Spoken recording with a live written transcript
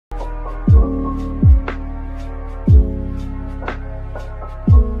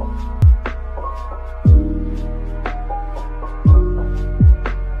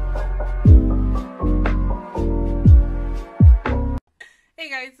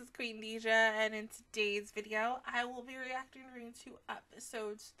guys, it's Queendija, and in today's video, I will be reacting to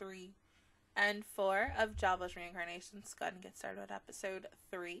episodes 3 and 4 of Java's Reincarnation. Let's go ahead and get started with episode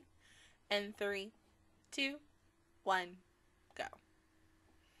 3. And 3, 2, 1, go.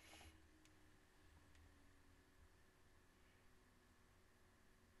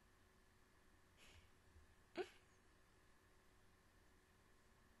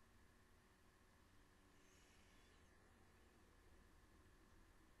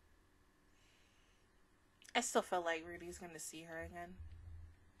 I still feel like Rudy's going to see her again.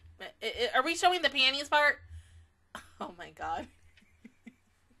 Are we showing the panties part? Oh my god.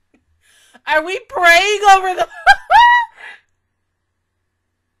 Are we praying over the...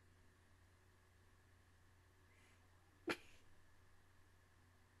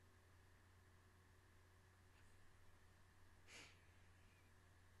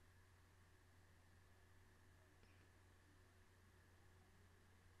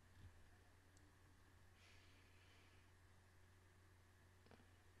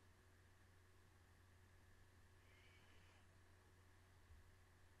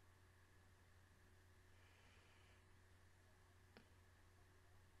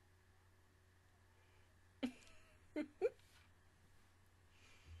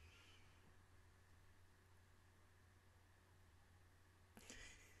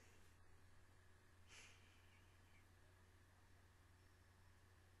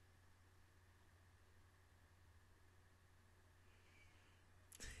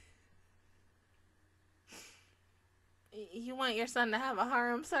 You want your son to have a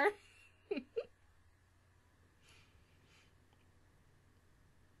harem, sir?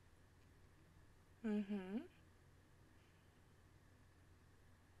 And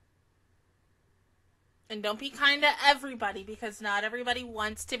don't be kind to everybody, because not everybody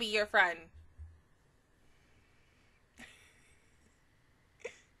wants to be your friend.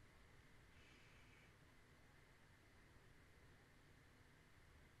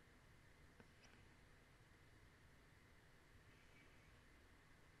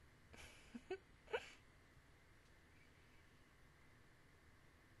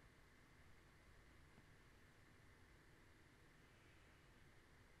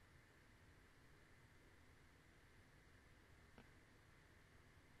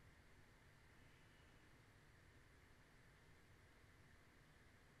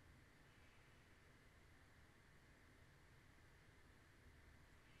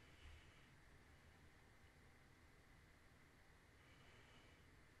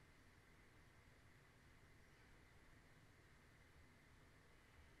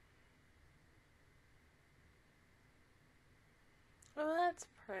 Oh, that's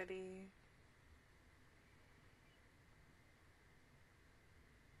pretty.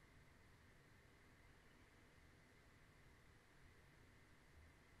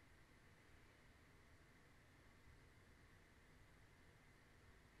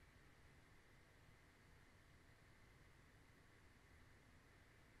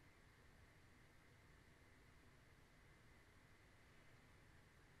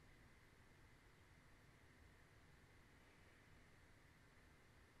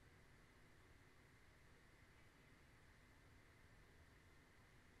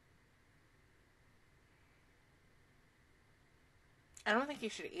 I don't think you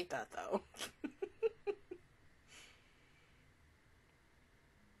should eat that, though.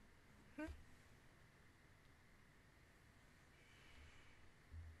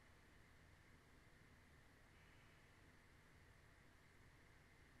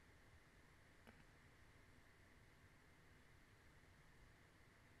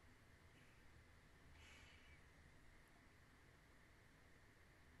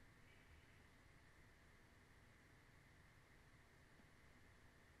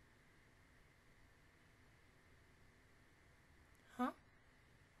 Huh?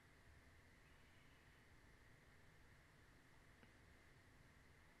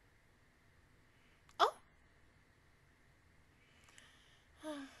 Oh!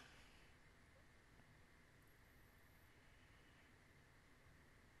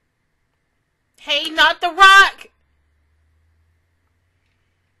 Hey, not the rock!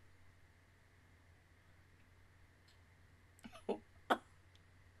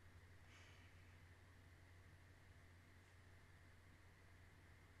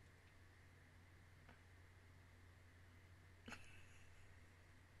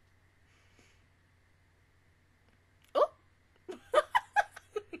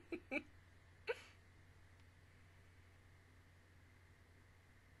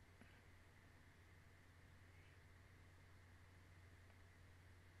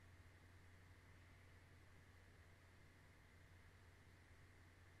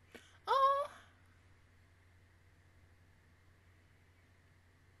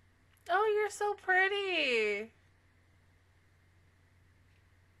 so pretty.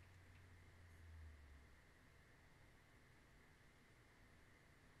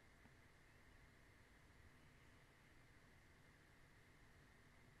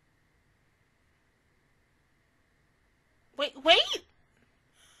 Wait.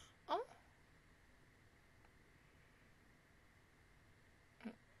 Oh.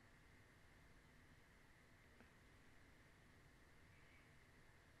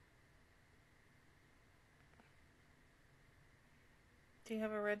 Do you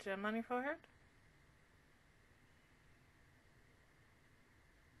have a red gem on your forehead?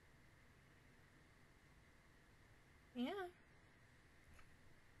 Yeah.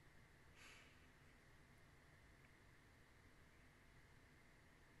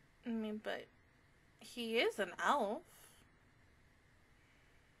 I mean, but he is an elf.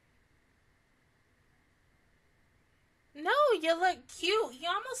 No, you look cute. You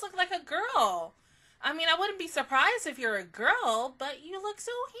almost look like a girl. I mean, I wouldn't be surprised if you're a girl, but you look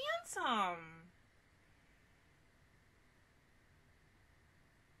so handsome.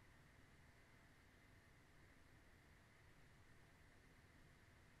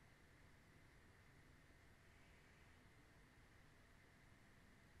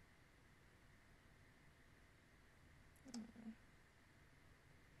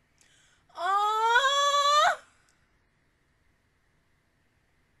 Oh!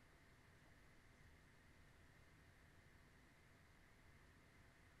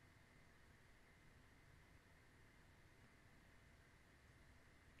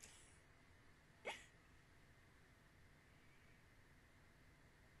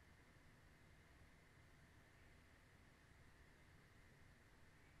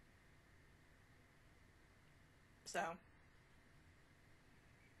 So.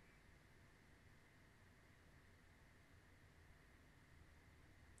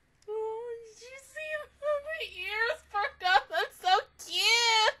 Oh, did you see my ears perked up? That's so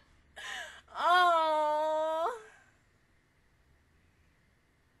cute. Oh.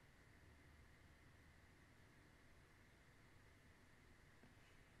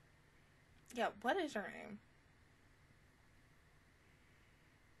 Yeah, what is your name?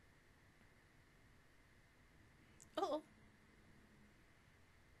 Oh.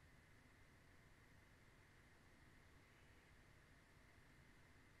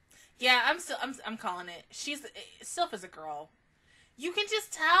 Yeah, I'm calling it. Sylph is a girl. You can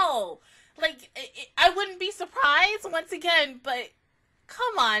just tell. Like, I wouldn't be surprised once again, but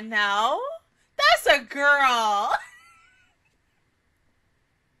come on now. That's a girl.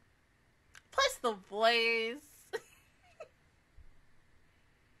 Plus the voice.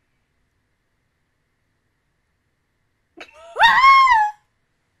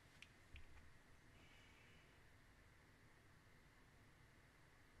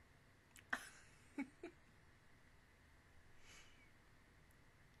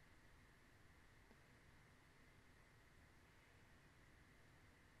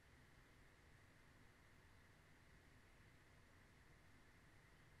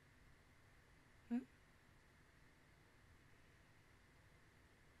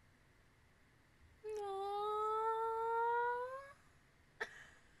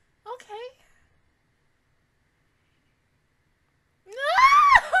 Okay.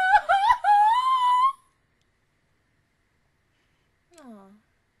 Aww.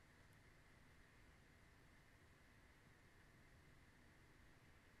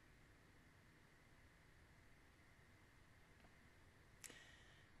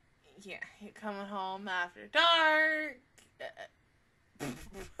 Yeah, you're coming home after dark.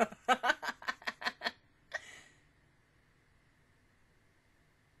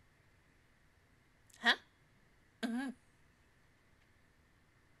 Huh? Uh-huh.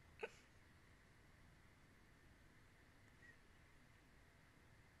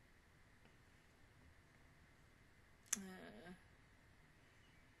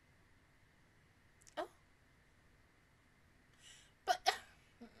 Oh. But.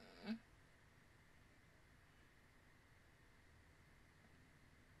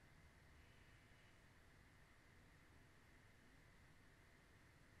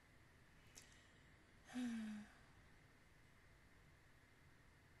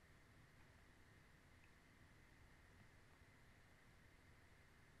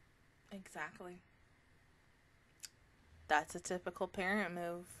 Exactly. That's a typical parent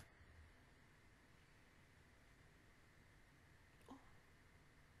move.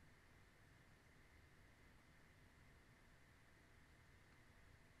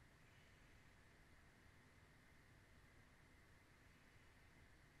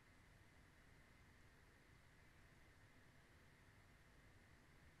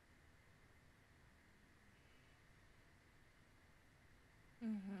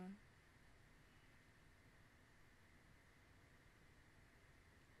 Mm-hmm.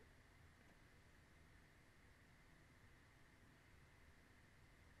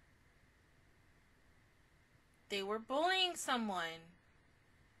 They were bullying someone.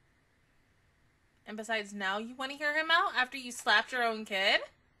 And besides, now you want to hear him out after you slapped your own kid?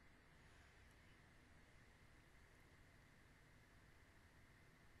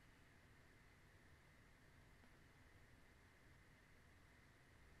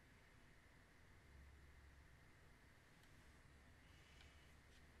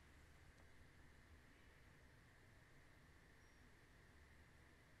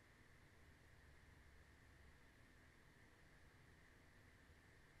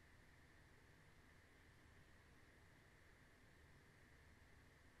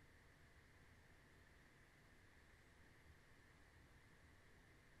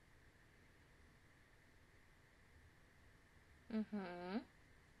 Mm-hmm.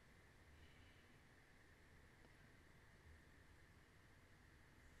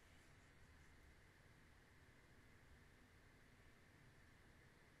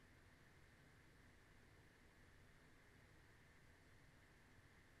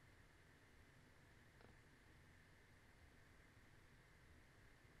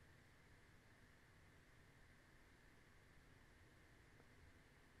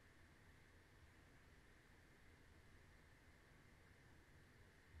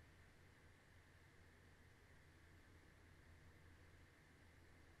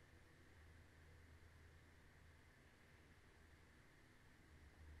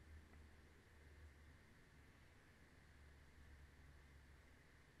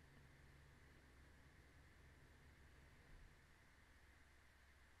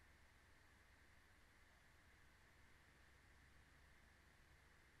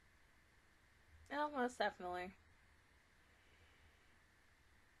 Oh, most definitely.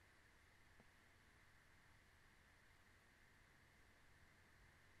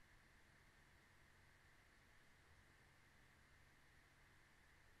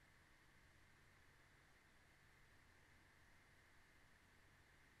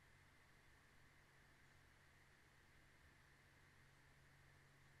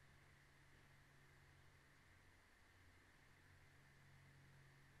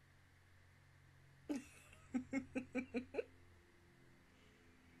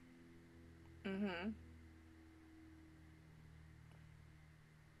 Mm-hmm.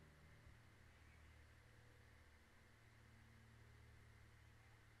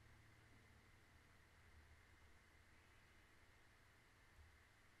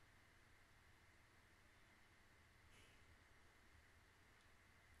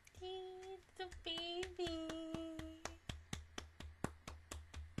 He's the baby.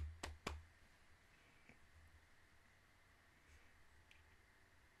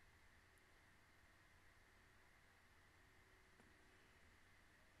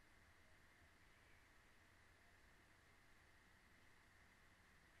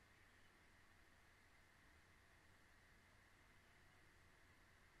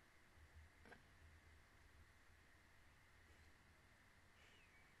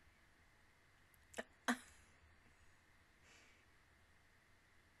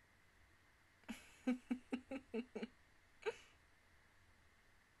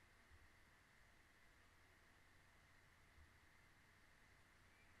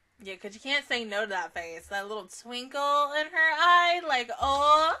 Yeah, because you can't say no to that face. That little twinkle in her eye, like,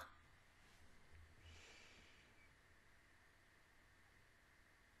 oh.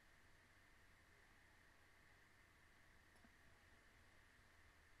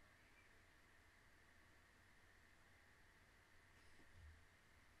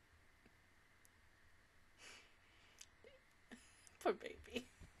 Poor baby.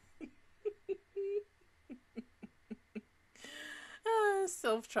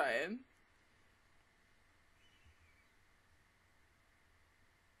 Self trying.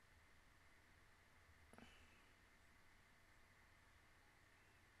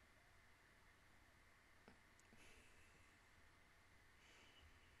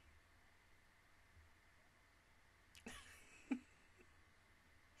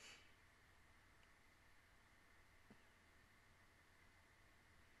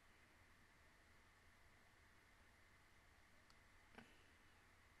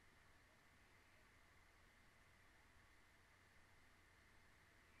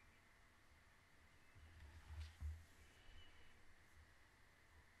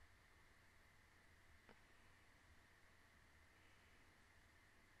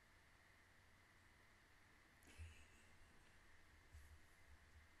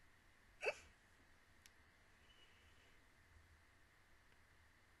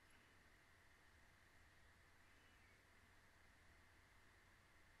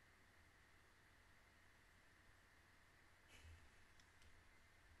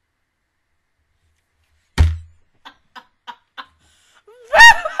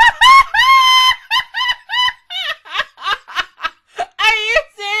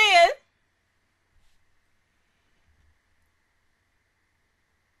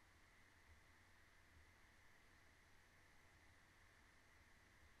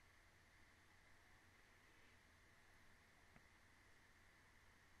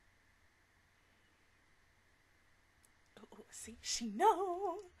 See, she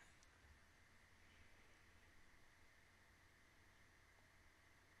know.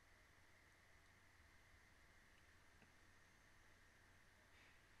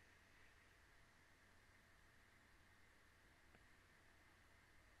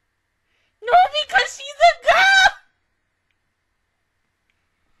 No, because she's a girl!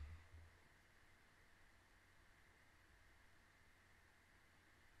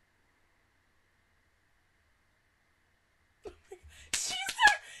 She's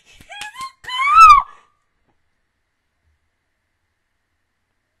a girl!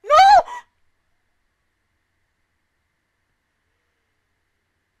 No!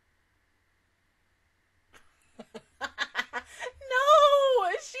 No!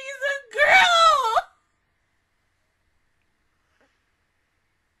 She's a girl!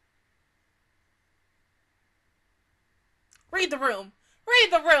 Read the room.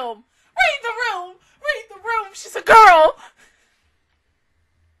 Read the room. Read the room. Read the room. She's a girl.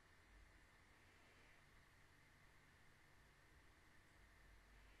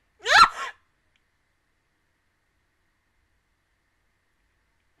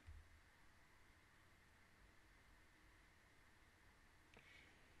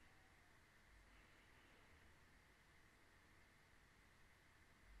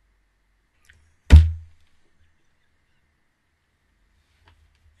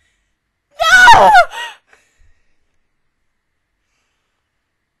 No!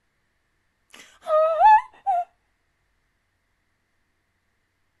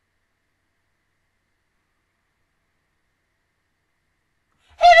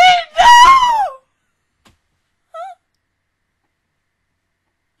 He didn't know!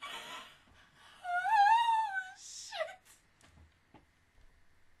 Oh, shit.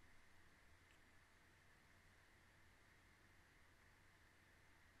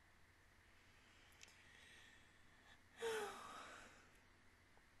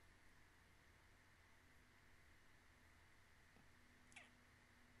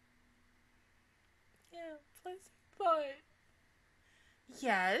 Yeah, please, but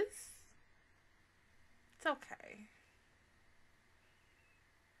yes, it's okay.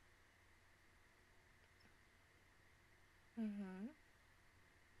 Mm-hmm.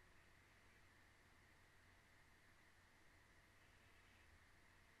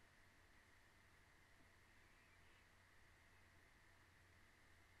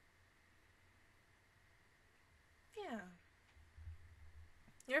 Yeah.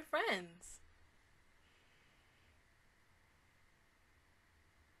 You're friends.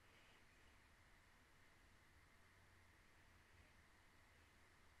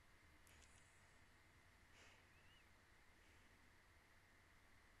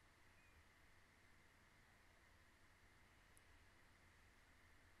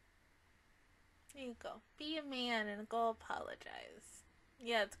 There you go. Be a man and go apologize.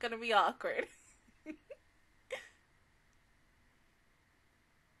 Yeah, it's gonna be awkward.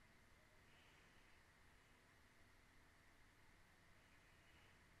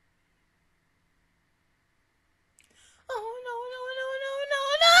 Oh, no, no, no, no, no,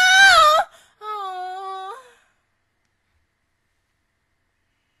 no! Oh.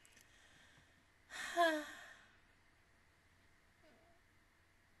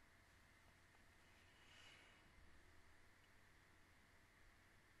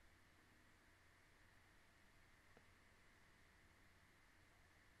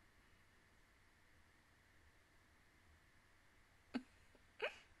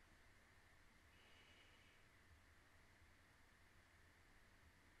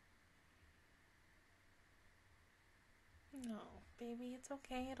 No, baby, it's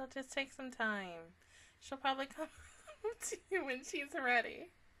okay. It'll just take some time. She'll probably come to you when she's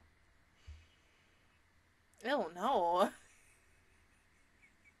ready. Oh, no.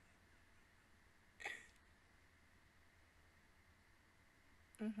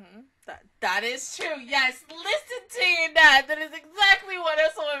 Mm-hmm. That is true. Yes, listen to your dad. That is exactly what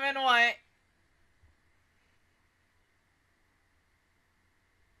us women want.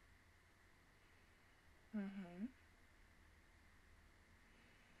 Mm-hmm.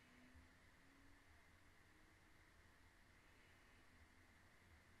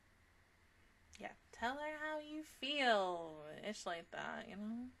 Yeah, tell her how you feel. It's like that, you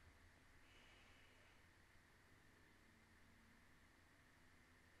know?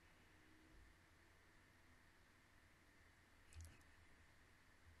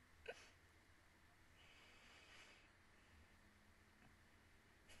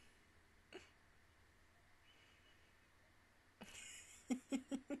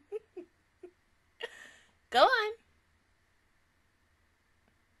 Go on.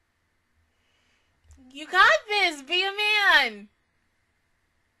 You got this. Be a on!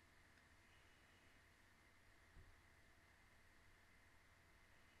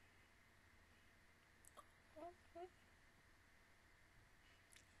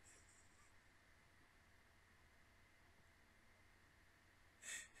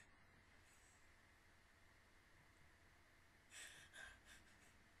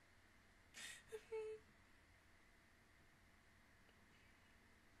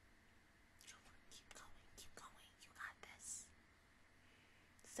 Keep going. You got this.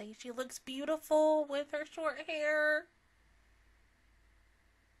 Say she looks beautiful with her short hair.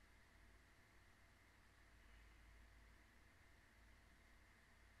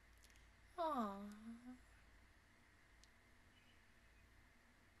 Aww.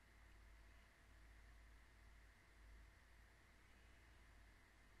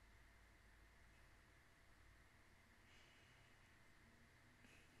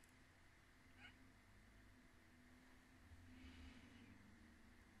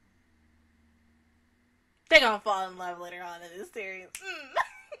 They're gonna fall in love later on in this series.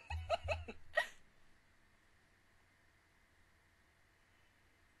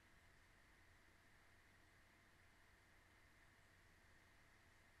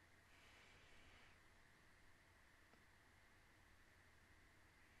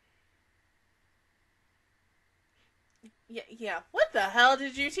 Yeah. What the hell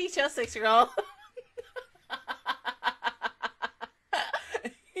did you teach your 6-year-old?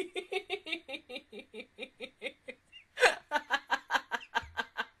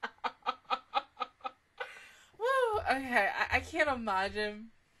 Woo, okay, I can't imagine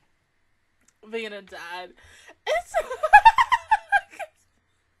being a dad. It's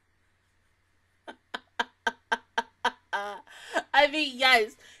I mean,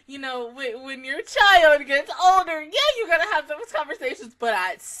 yes, you know, when your child gets older, yeah, you're gonna have those conversations, but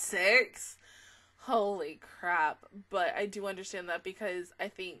at 6, holy crap. But I do understand that, because I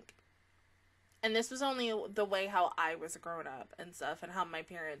think, and this was only the way how I was growing up and stuff, and how my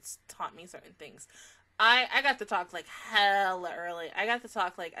parents taught me certain things. I got to talk like hella early. I got to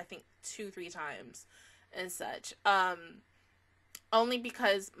talk like, I think 2-3 times and such. Only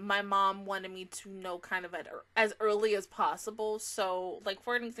because my mom wanted me to know kind of as early as possible. So, like,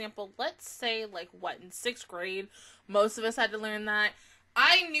 for an example, let's say, like, what, in 6th grade, most of us had to learn that.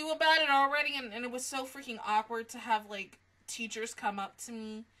 I knew about it already, and it was so freaking awkward to have, like, teachers come up to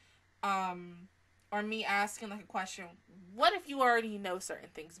me, or me asking, like, a question. What if you already know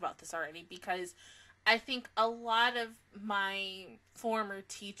certain things about this already? Because I think a lot of my former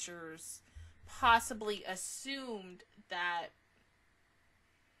teachers possibly assumed that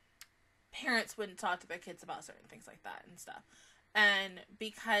parents wouldn't talk to their kids about certain things like that and stuff. And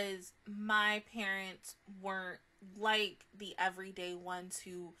because my parents weren't like the everyday ones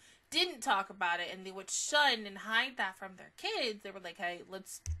who didn't talk about it, and they would shun and hide that from their kids, they were like, hey,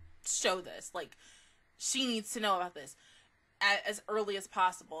 let's show this. Like, she needs to know about this as early as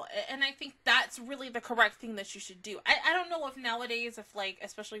possible. And I think that's really the correct thing that you should do. I don't know if nowadays, if, like,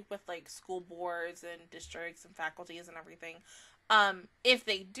 especially with, like, school boards and districts and faculties and everything, if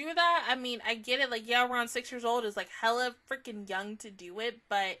they do that, I mean, I get it, like, yeah, around 6 years old is, like, hella freaking young to do it,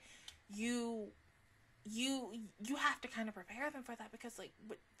 but you have to kind of prepare them for that, because, like,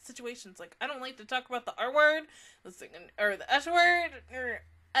 with situations, like, I don't like to talk about the R word, or the S word, or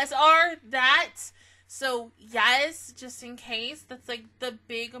SR, that, so, yes, just in case, that's, like, the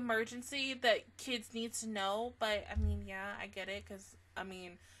big emergency that kids need to know, but, I mean, yeah, I get it, because, I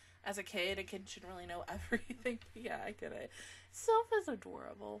mean, as a kid shouldn't really know everything, but yeah, I get it. Soph is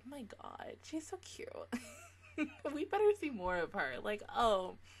adorable. My god, she's so cute. We better see more of her. Like,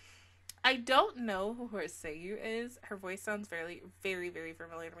 oh, I don't know who her seiyuu is. Her voice sounds very, very, very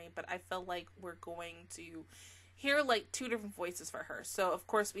familiar to me, but I feel like we're going to hear, like, 2 different voices for her. So, of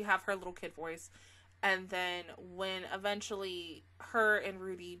course, we have her little kid voice, and then when eventually her and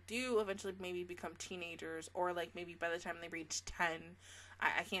Rudy do eventually maybe become teenagers, or, like, maybe by the time they reach 10,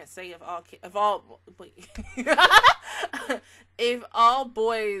 I can't say if all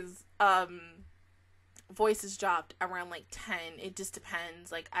boys voices dropped around, like, 10. It just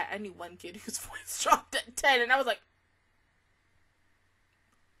depends. Like, I knew one kid whose voice dropped at 10, and I was like,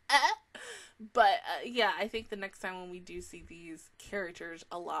 But, yeah, I think the next time when we do see these characters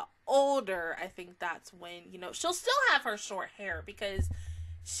a lot older, I think that's when, you know, she'll still have her short hair, because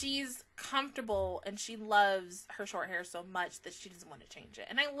she's comfortable and she loves her short hair so much that she doesn't want to change it.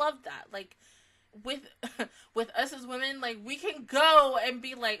 And I love that. Like, with us as women, like, we can go and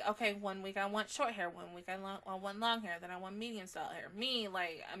be like, okay, 1 week I want short hair, 1 week I want long hair, then I want medium style hair. Me,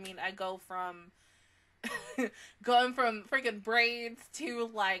 like, I mean, I go from going from freaking braids to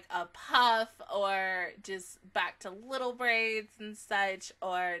like a puff, or just back to little braids and such,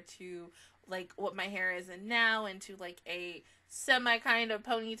 or to like what my hair is in now, into like a semi kind of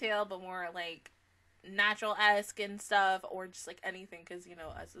ponytail, but more like natural-esque and stuff, or just like anything, because you know,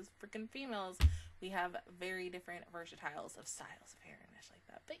 us as freaking females, we have very different versatiles of styles of hair and shit like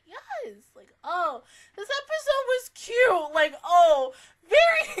that. But yes, like, oh, this episode was cute. Like, oh,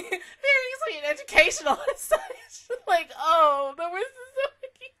 very, very sweet and educational and such. Like, oh, the was so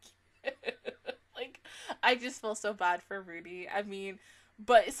cute. Like, I just feel so bad for Rudy. I mean,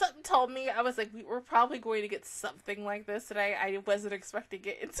 but something told me, I was like, we were probably going to get something like this today. I wasn't expecting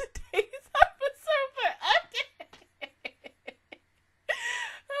it in today's episode, but okay.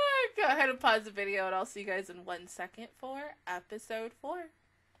 Go ahead and pause the video, and I'll see you guys in 1 second for episode 4.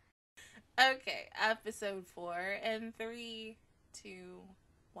 Okay, episode 4, and 3, 2,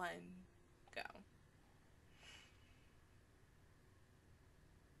 1, go.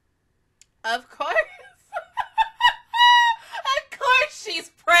 Of course. Of course she's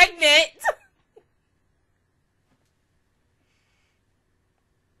pregnant.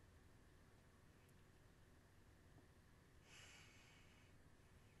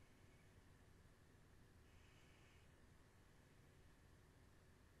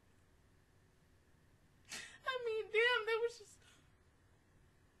 I mean, damn, that was just...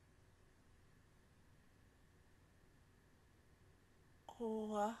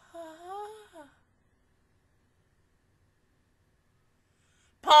 Oh,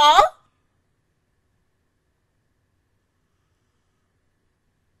 Paul?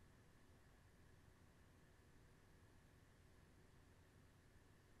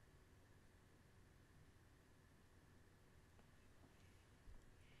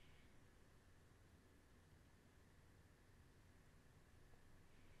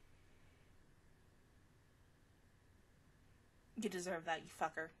 You deserve that, you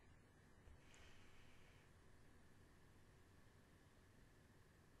fucker.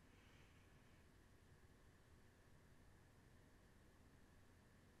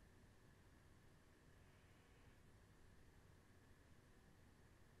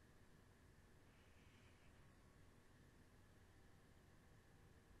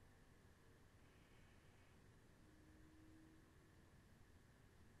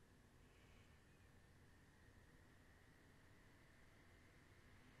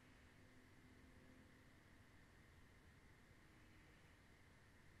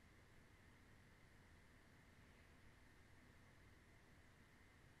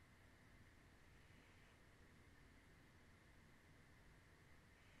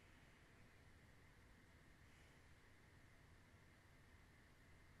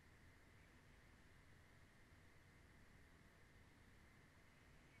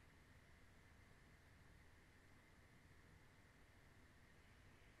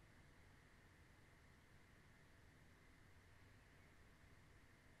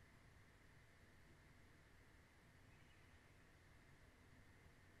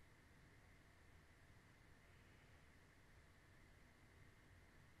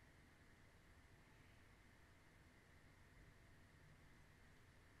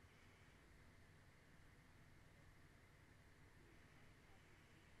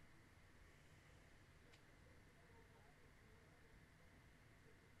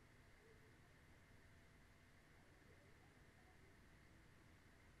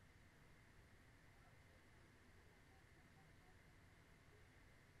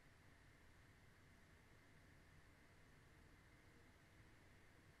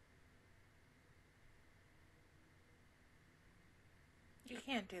 You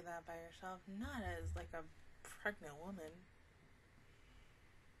can't do that by yourself. Not as, like, a pregnant woman.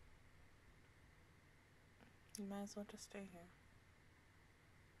 You might as well just stay here.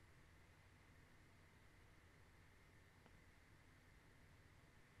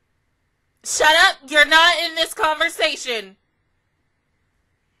 Shut up! You're not in this conversation!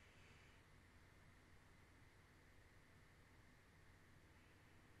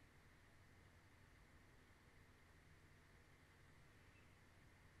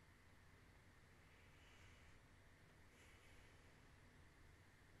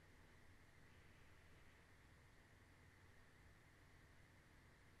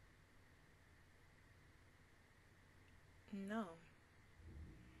 No.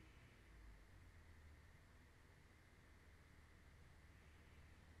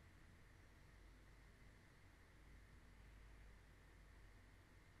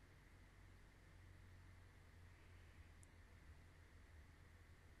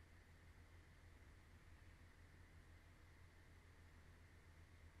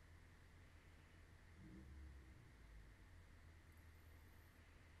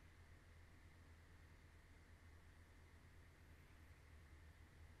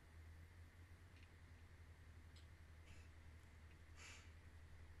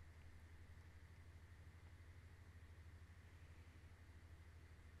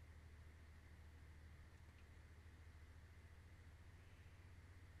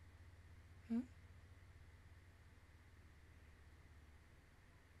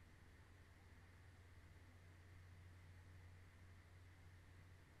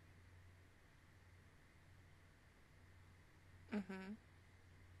 Mm-hmm.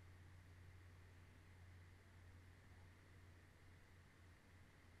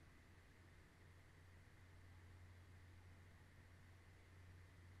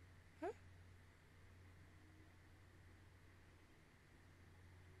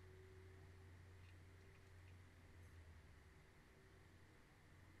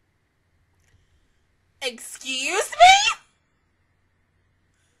 Excuse me?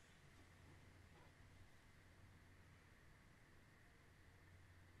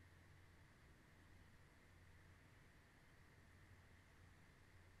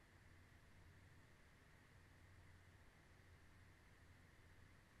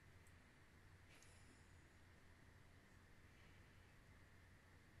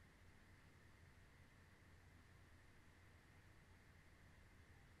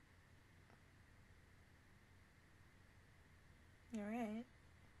 You're right.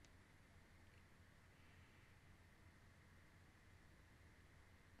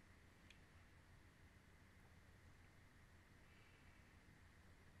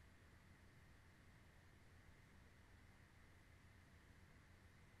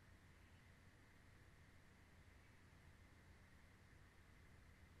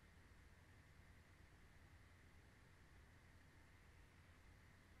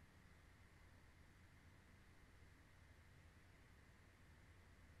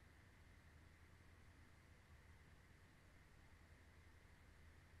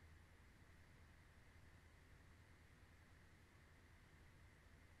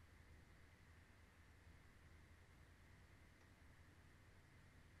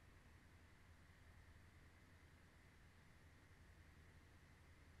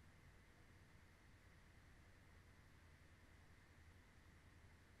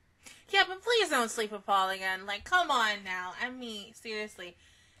 Yeah, but please don't sleep with Paul again. Like, come on now. I mean, seriously.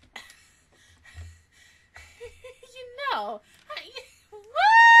 You know. What?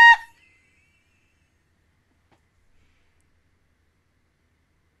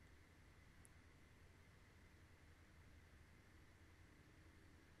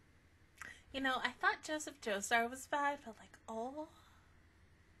 You know, I thought Joseph Joestar was bad, but like, oh.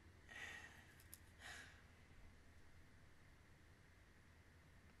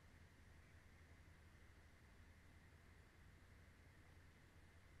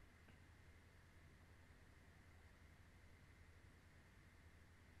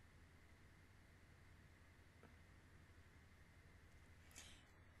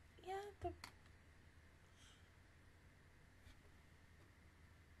 Yeah, the...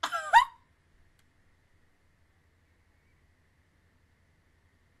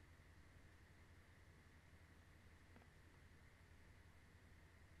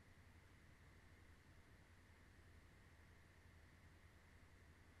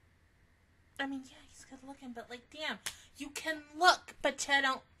 I mean, yeah, he's good looking, but like, damn, you can look, but you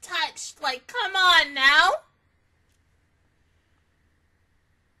don't touch. Like, come on now.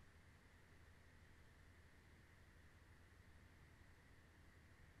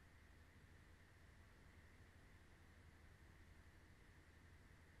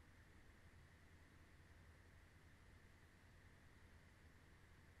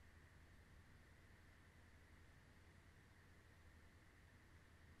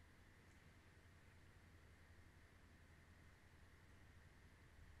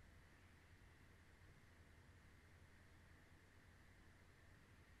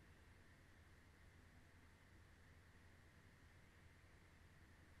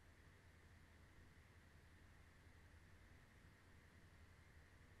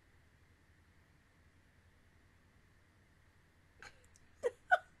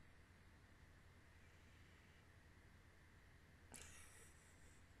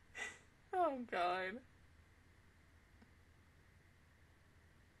 Oh, God.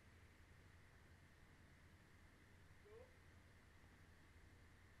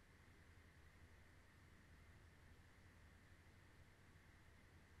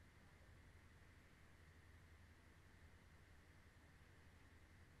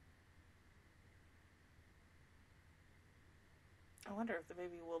 I wonder if the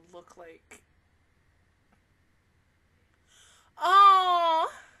baby will look like... Oh!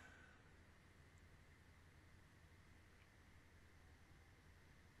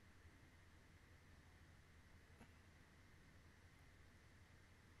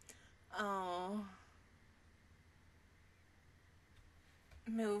 Oh.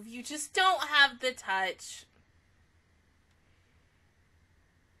 Move. You just don't have the touch.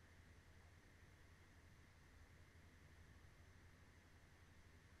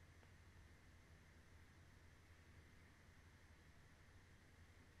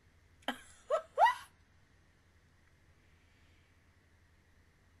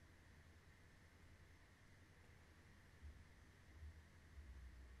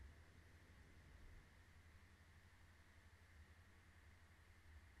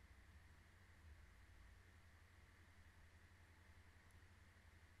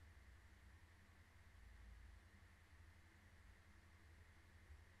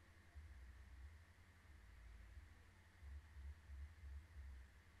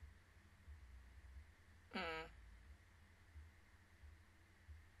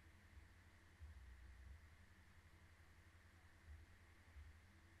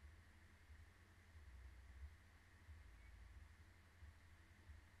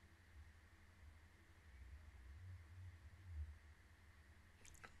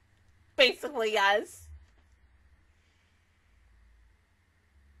 Basically, yes.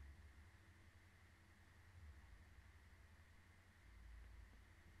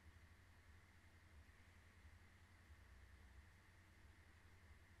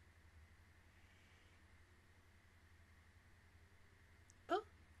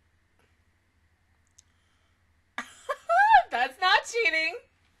 That's not cheating.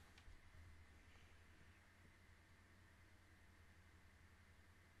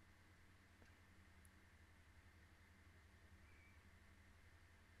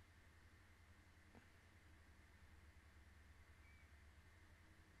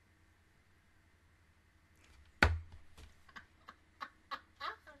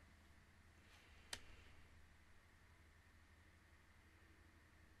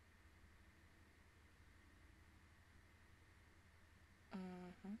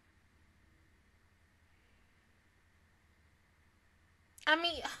 I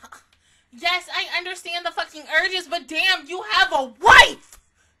mean, yes, I understand the fucking urges, but damn, you have a wife!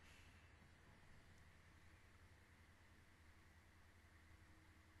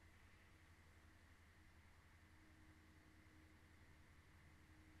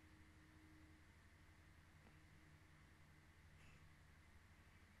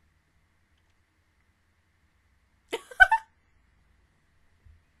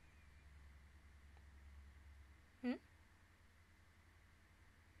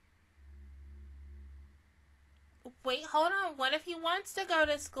 Wait, hold on. What if he wants to go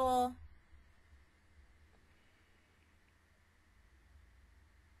to school?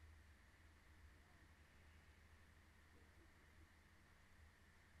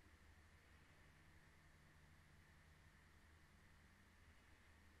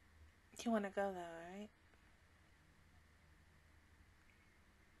 You want to go though, right?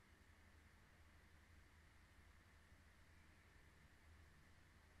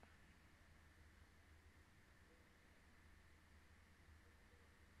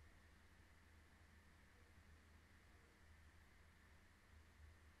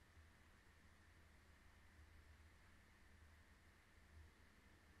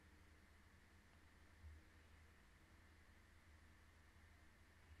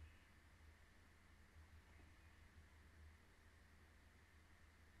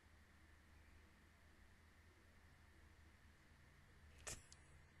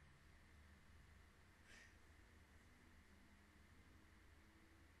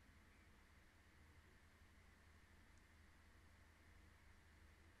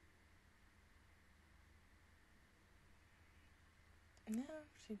 No,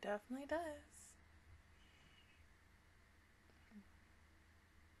 she definitely does.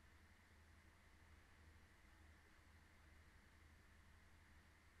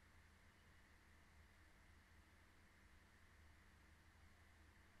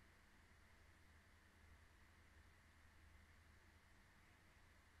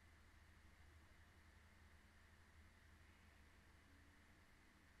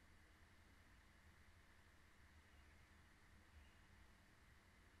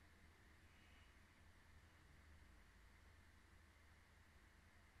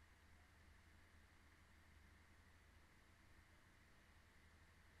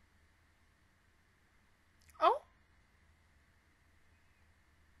 Oh.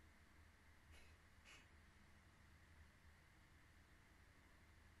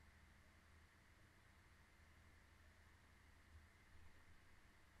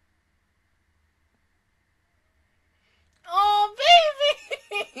 Oh,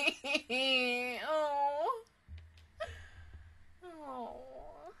 baby! Oh. Oh.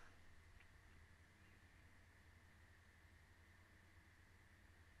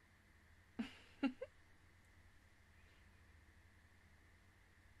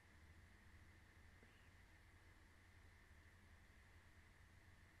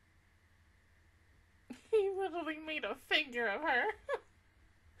 He literally made a figure of her.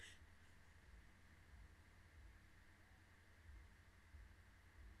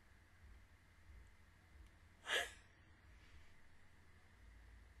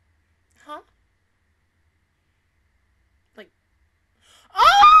 Huh? Like,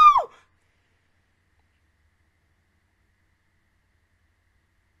 oh!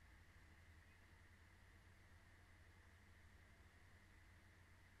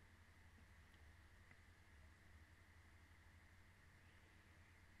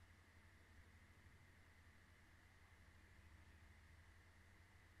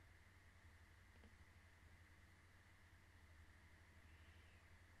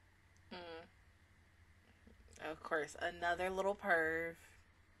 Of course, another little perv.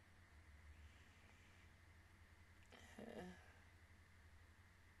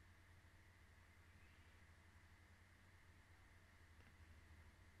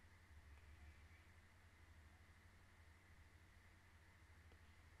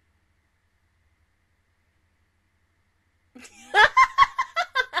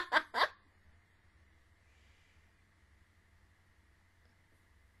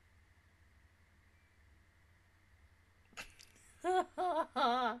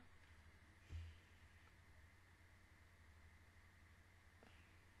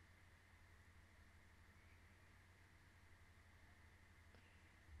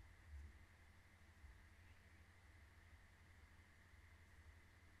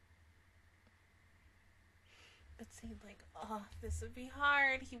 See, like, oh, this would be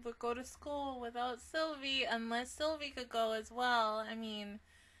hard. He would go to school without Sylvie, unless Sylvie could go as well. I mean,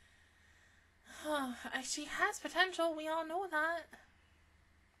 she has potential. We all know that.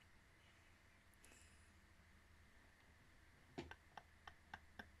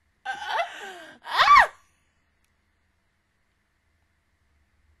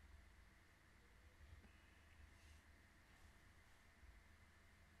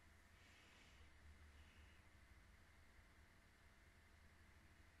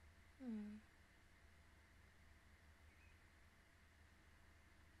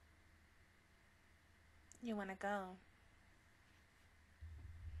 You want to go?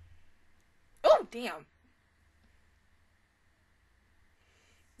 Oh, damn.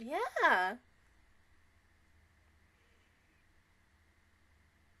 Yeah.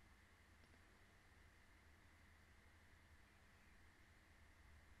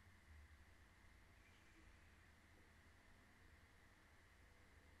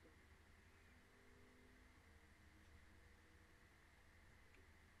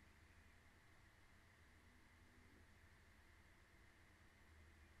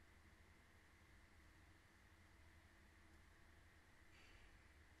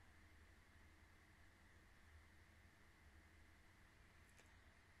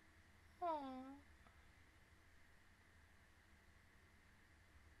 Aww.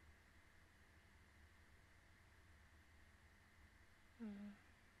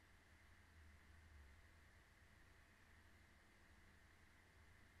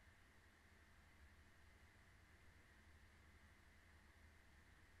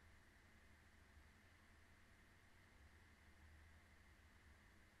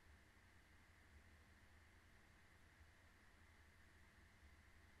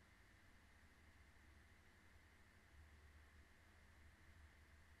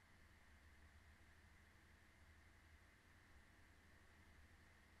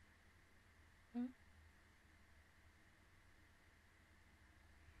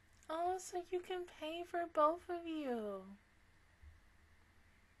 Oh, so you can pay for both of you.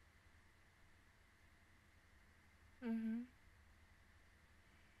 Mm-hmm.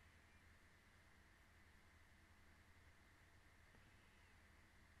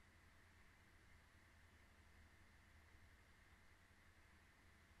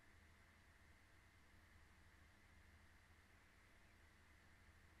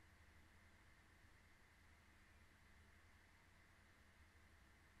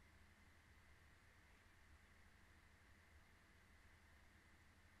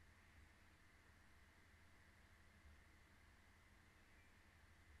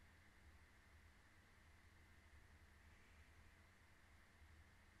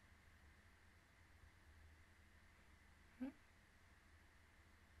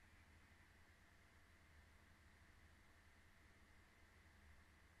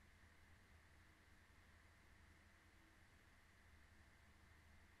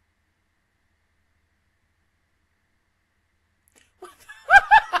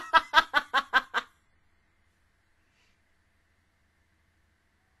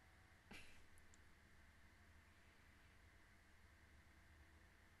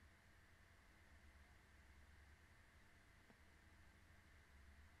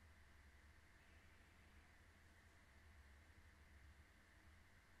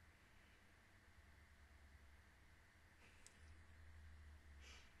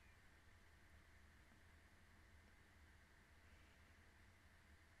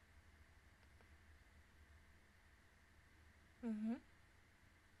 Mm-hmm.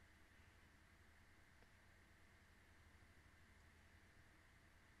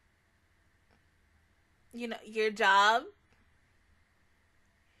 You know, your job.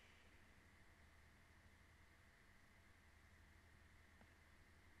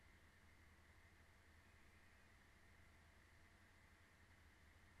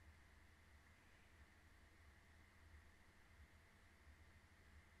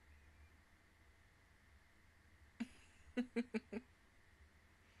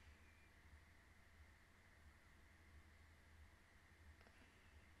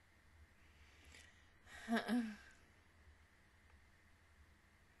 And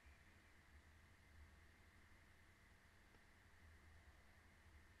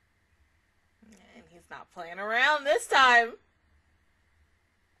he's not playing around this time.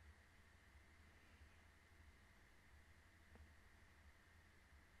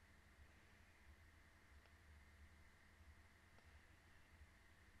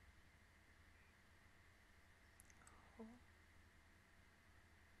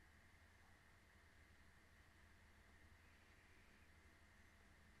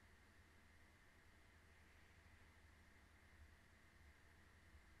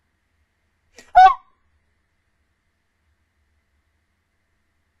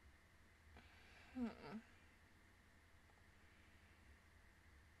 Mm-mm.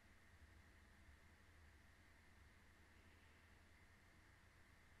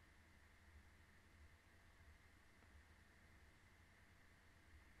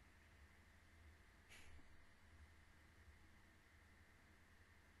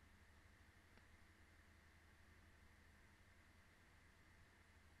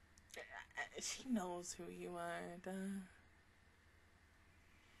 She knows who you are. Duh.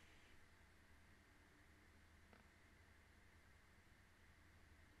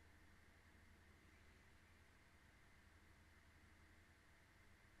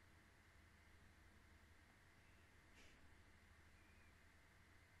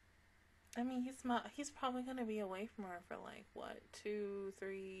 I mean, he's probably gonna be away from her for like what, 2,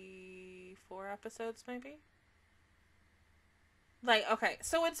 3, 4 episodes, maybe. Like, okay,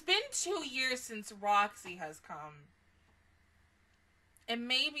 so it's been 2 years since Roxy has come, and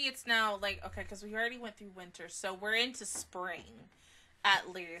maybe it's now like, okay, because we already went through winter, so we're into spring,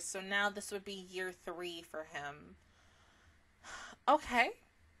 at least. So now this would be year 3 for him. Okay,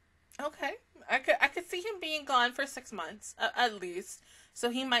 okay, I could see him being gone for 6 months at least.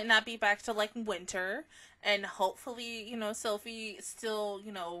 So he might not be back to like winter, and hopefully, Sophie still,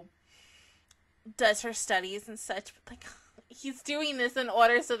 does her studies and such. But like, he's doing this in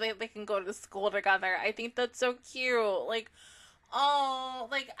order so they can go to school together. I think that's so cute. Like, oh,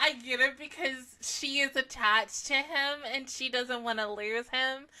 like, I get it because she is attached to him and she doesn't want to lose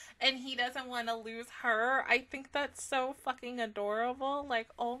him and he doesn't want to lose her. I think that's so fucking adorable. Like,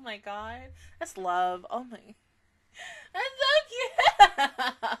 oh my god. That's love. Oh my. That's so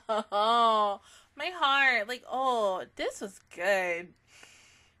cute. Oh, my heart. Like, oh, this was good.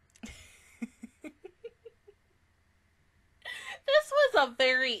 This was a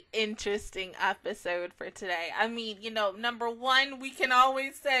very interesting episode for today. I mean, number one, we can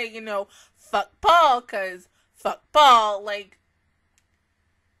always say, fuck Paul, because fuck Paul, like,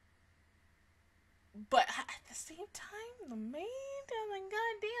 but at the same time, the main, I'm like,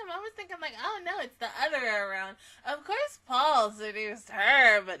 goddamn, I was thinking, like, oh no, it's the other way around. Of course Paul seduced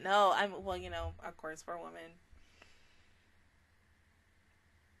her, but no, of course, we're women.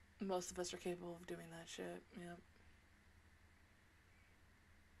 Most of us are capable of doing that shit, yeah.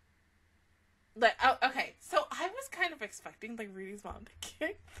 Like, oh, okay, so I was kind of expecting, like, Rudy's mom to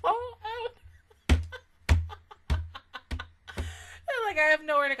kick Paul out. Like, I have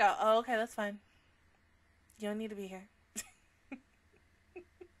nowhere to go. Oh, okay, that's fine. You don't need to be here.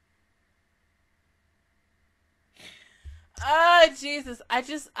 Oh, Jesus.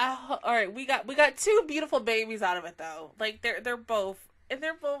 Alright, we got 2 beautiful babies out of it, though. Like, they're both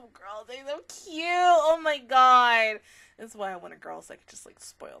girls. They're so cute. Oh, my God. That's why I want a girl, so I could just, like,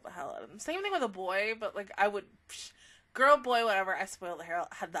 spoil the hell out of them. Same thing with a boy, but, like, I would, girl, boy, whatever, I spoil the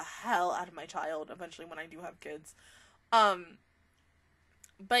hell out of my child eventually when I do have kids.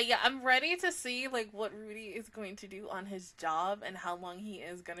 But yeah, I'm ready to see, like, what Rudy is going to do on his job and how long he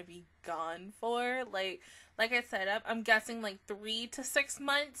is going to be gone for. Like I said, I'm guessing, like, 3 to 6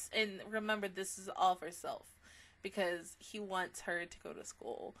 months, and remember, this is all for self, because he wants her to go to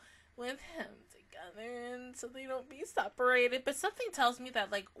school with him together and so they don't be separated. But something tells me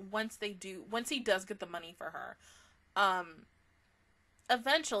that, like, once he does get the money for her,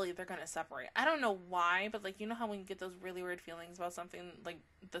 eventually they're gonna separate. I don't know why, but, like, you know how when you get those really weird feelings about something, like,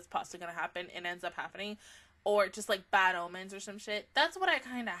 that's possibly gonna happen and ends up happening, or just, like, bad omens or some shit? That's what I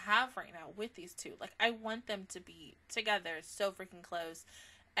kind of have right now with these two. Like, I want them to be together so freaking close,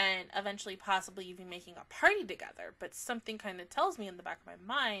 and eventually possibly even making a party together. But something kind of tells me in the back of my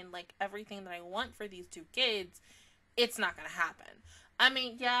mind, like, everything that I want for these 2 kids, it's not gonna happen. I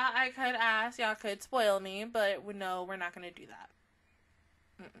mean, yeah, I could ask, y'all could spoil me, but no, we're not gonna do that.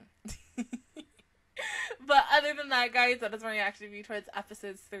 But other than that, guys, that is my reaction to you towards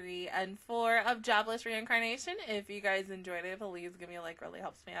episodes 3 and 4 of Jobless Reincarnation. If you guys enjoyed it, please give me a like, really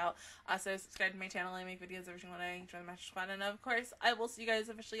helps me out. Also, subscribe to my channel. I make videos every single day. Join the Master Squad. And of course, I will see you guys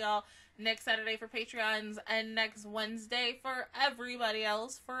officially all next Saturday for Patreons and next Wednesday for everybody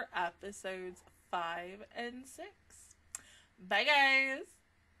else for episodes 5 and 6. Bye, guys!